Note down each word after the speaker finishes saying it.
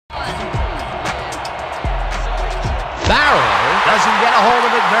Barrow doesn't get a hold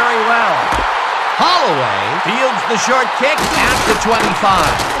of it very well. Holloway fields the short kick at the 25.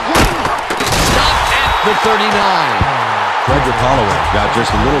 Stopped at the 39. Frederick Holloway got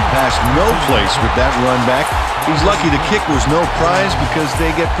just a little past no place with that run back. He's lucky the kick was no prize because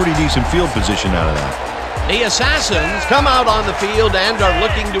they get pretty decent field position out of that. The Assassins come out on the field and are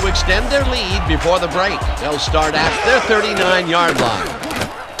looking to extend their lead before the break. They'll start at their 39-yard line.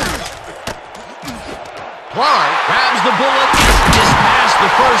 Clark grabs the bullet and is past the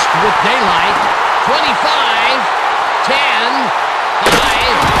first with daylight. 25, 10, 5,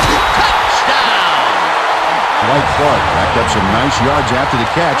 touchdown! Mike Clark racked up some nice yards after the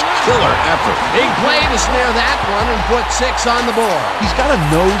catch. Killer effort. Big play to snare that one and put 6 on the board. He's got a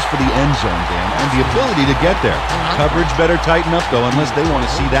nose for the end zone, Dan, and the ability to get there. Coverage better tighten up, though, unless they want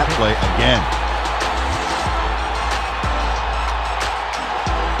to see that play again.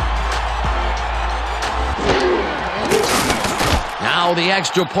 Now the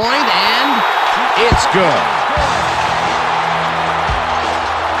extra point, and it's good.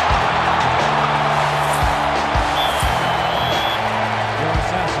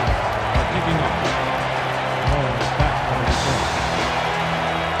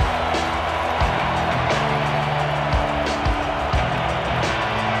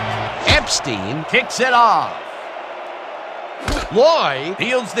 Epstein kicks it off. Lloyd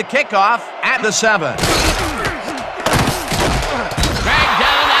fields the kickoff at the 7. Dragged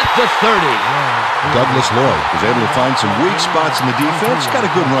down at the 30. Douglas Lloyd was able to find some weak spots in the defense. Got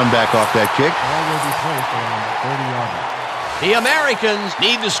a good run back off that kick. The Americans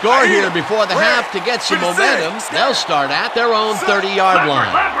need to score here before the half to get some momentum. They'll start at their own 30-yard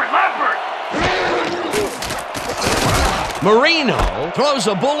line. Marino throws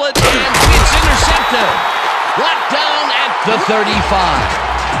a bullet and it's intercepted. Brought down at the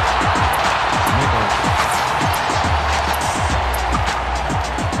 35.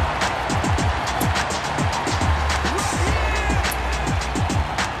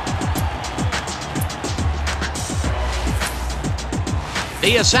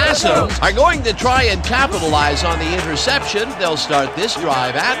 The Assassins are going to try and capitalize on the interception. They'll start this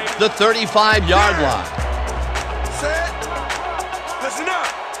drive at the 35-yard line.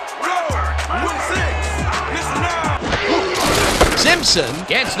 Simpson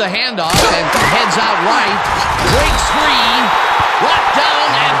gets the handoff and heads out right. Breaks free. Brought down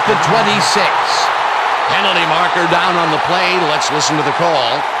at the 26. Penalty marker down on the play. Let's listen to the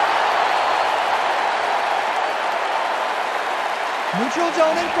call. Neutral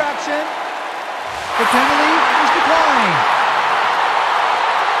zone infraction. The penalty is declined.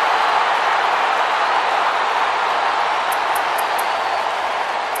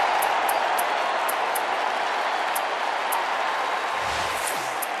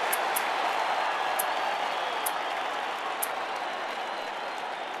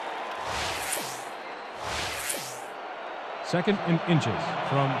 Second and inches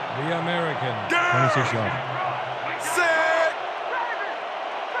from the American 26-yard.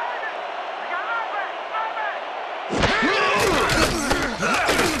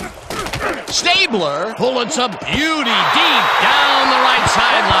 Stabler pulling some beauty deep down the right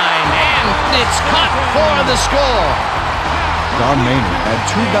sideline, and it's caught for the score. Don Maynard had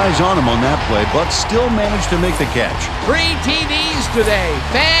 2 guys on him on that play, but still managed to make the catch. 3 TDs today.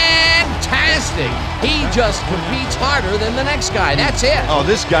 Fantastic. He just competes harder than the next guy. That's it. Oh,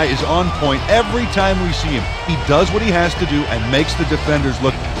 this guy is on point every time we see him. He does what he has to do and makes the defenders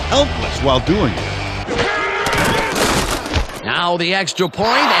look helpless while doing it. Now the extra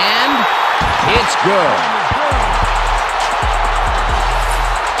point, and it's good.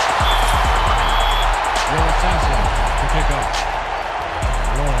 Your Assassin to kick off.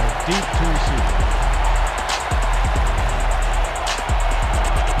 Lloyd deep to receive.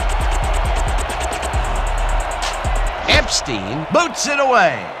 Epstein boots it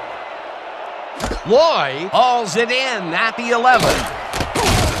away. Lloyd hauls it in at the 11.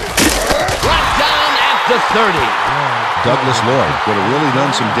 Brought down at the 30. Douglas Lloyd would have really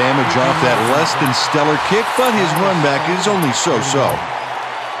done some damage off that less than stellar kick, but his run back is only so-so.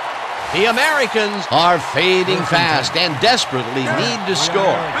 The Americans are fading fast and desperately need to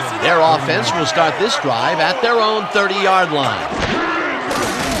score. Their offense will start this drive at their own 30-yard line.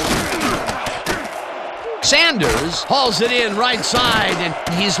 Sanders hauls it in right side, and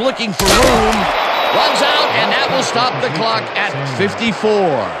he's looking for room. Runs out, and that will stop the clock at 54.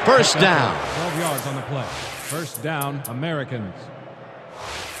 First down. 12 yards on the play. First down, Americans.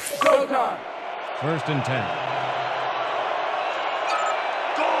 First and 10.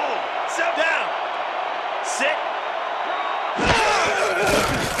 Goal! Step down! Sit!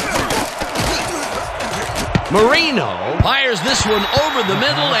 Marino fires this one over the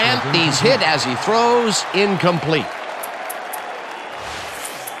middle, and he's hit as he throws, incomplete.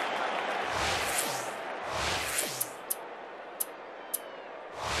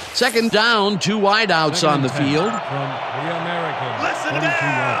 Second down, 2 wideouts on the field. From the American. Listen 22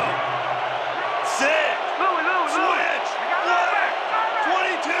 down. yards. Sit. Switch. Black.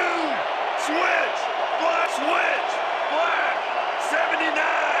 22. Switch. Black. Switch. Black. 79.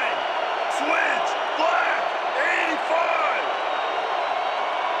 Switch. Black. 85.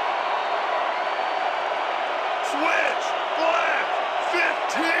 Switch. Black.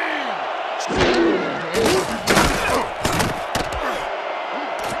 15.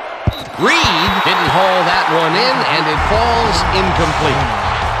 Reed didn't haul that one in, and it falls incomplete.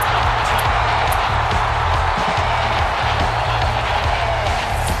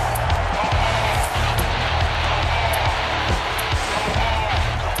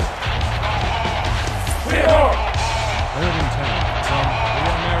 Third and 10 from the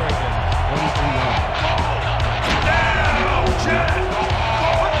American. 43 yards. Down, Jet.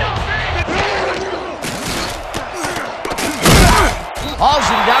 Hauls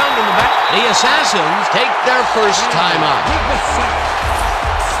him down in the back. The Assassins take their first time out.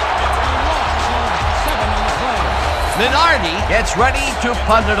 Minardi gets ready to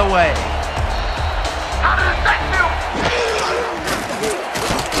punt it away.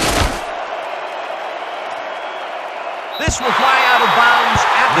 This will fly out of bounds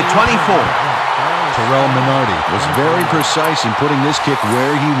at the 24. Terrell Minardi was very precise in putting this kick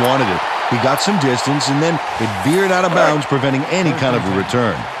where he wanted it. He got some distance, and then it veered out of bounds, preventing any kind of a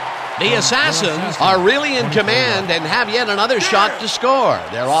return. The Assassins are really in command and have yet another shot to score.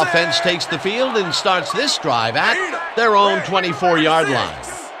 Their offense takes the field and starts this drive at their own 24-yard line.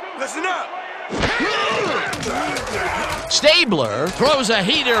 Listen up. Stabler throws a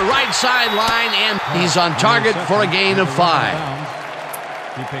heater right sideline, and he's on target for a gain of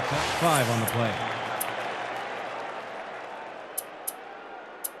 5. He picks up 5 on the play.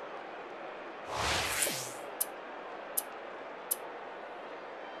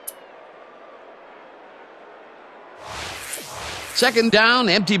 Second down,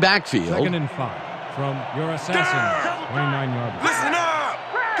 empty backfield. Second and 5 from your Assassins. 29-yard. Listen up.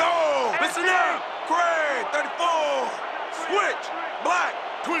 Go. Listen up. Craig, 34. Switch. Black,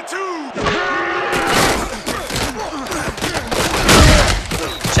 22.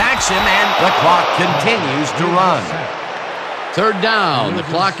 Sacks him, and the clock continues to run. Third down, the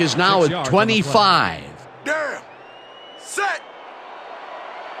clock is now at 25. Damn. Set.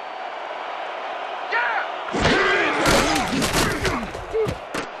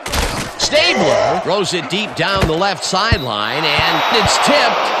 Stabler throws it deep down the left sideline, and it's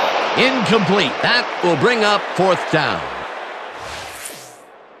tipped. Incomplete. That will bring up fourth down.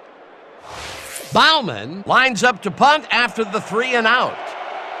 Bauman lines up to punt after the 3 and out.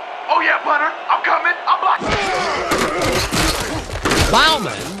 Oh, yeah, punter. I'm coming. I'm blocking.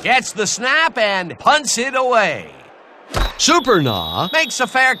 Bauman gets the snap and punts it away. Supernaw makes a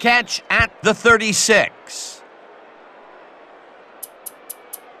fair catch at the 36.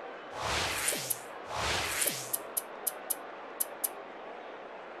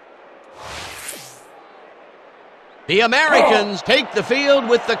 The Americans take the field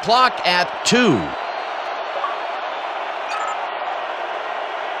with the clock at 2.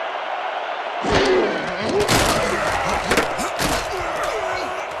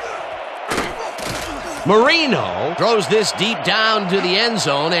 Marino throws this deep down to the end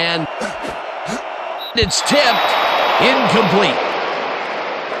zone, and it's tipped, incomplete.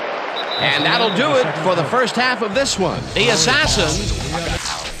 And that'll do it for the first half of this one. The Assassins.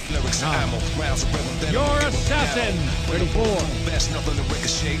 Your Assassin, 34.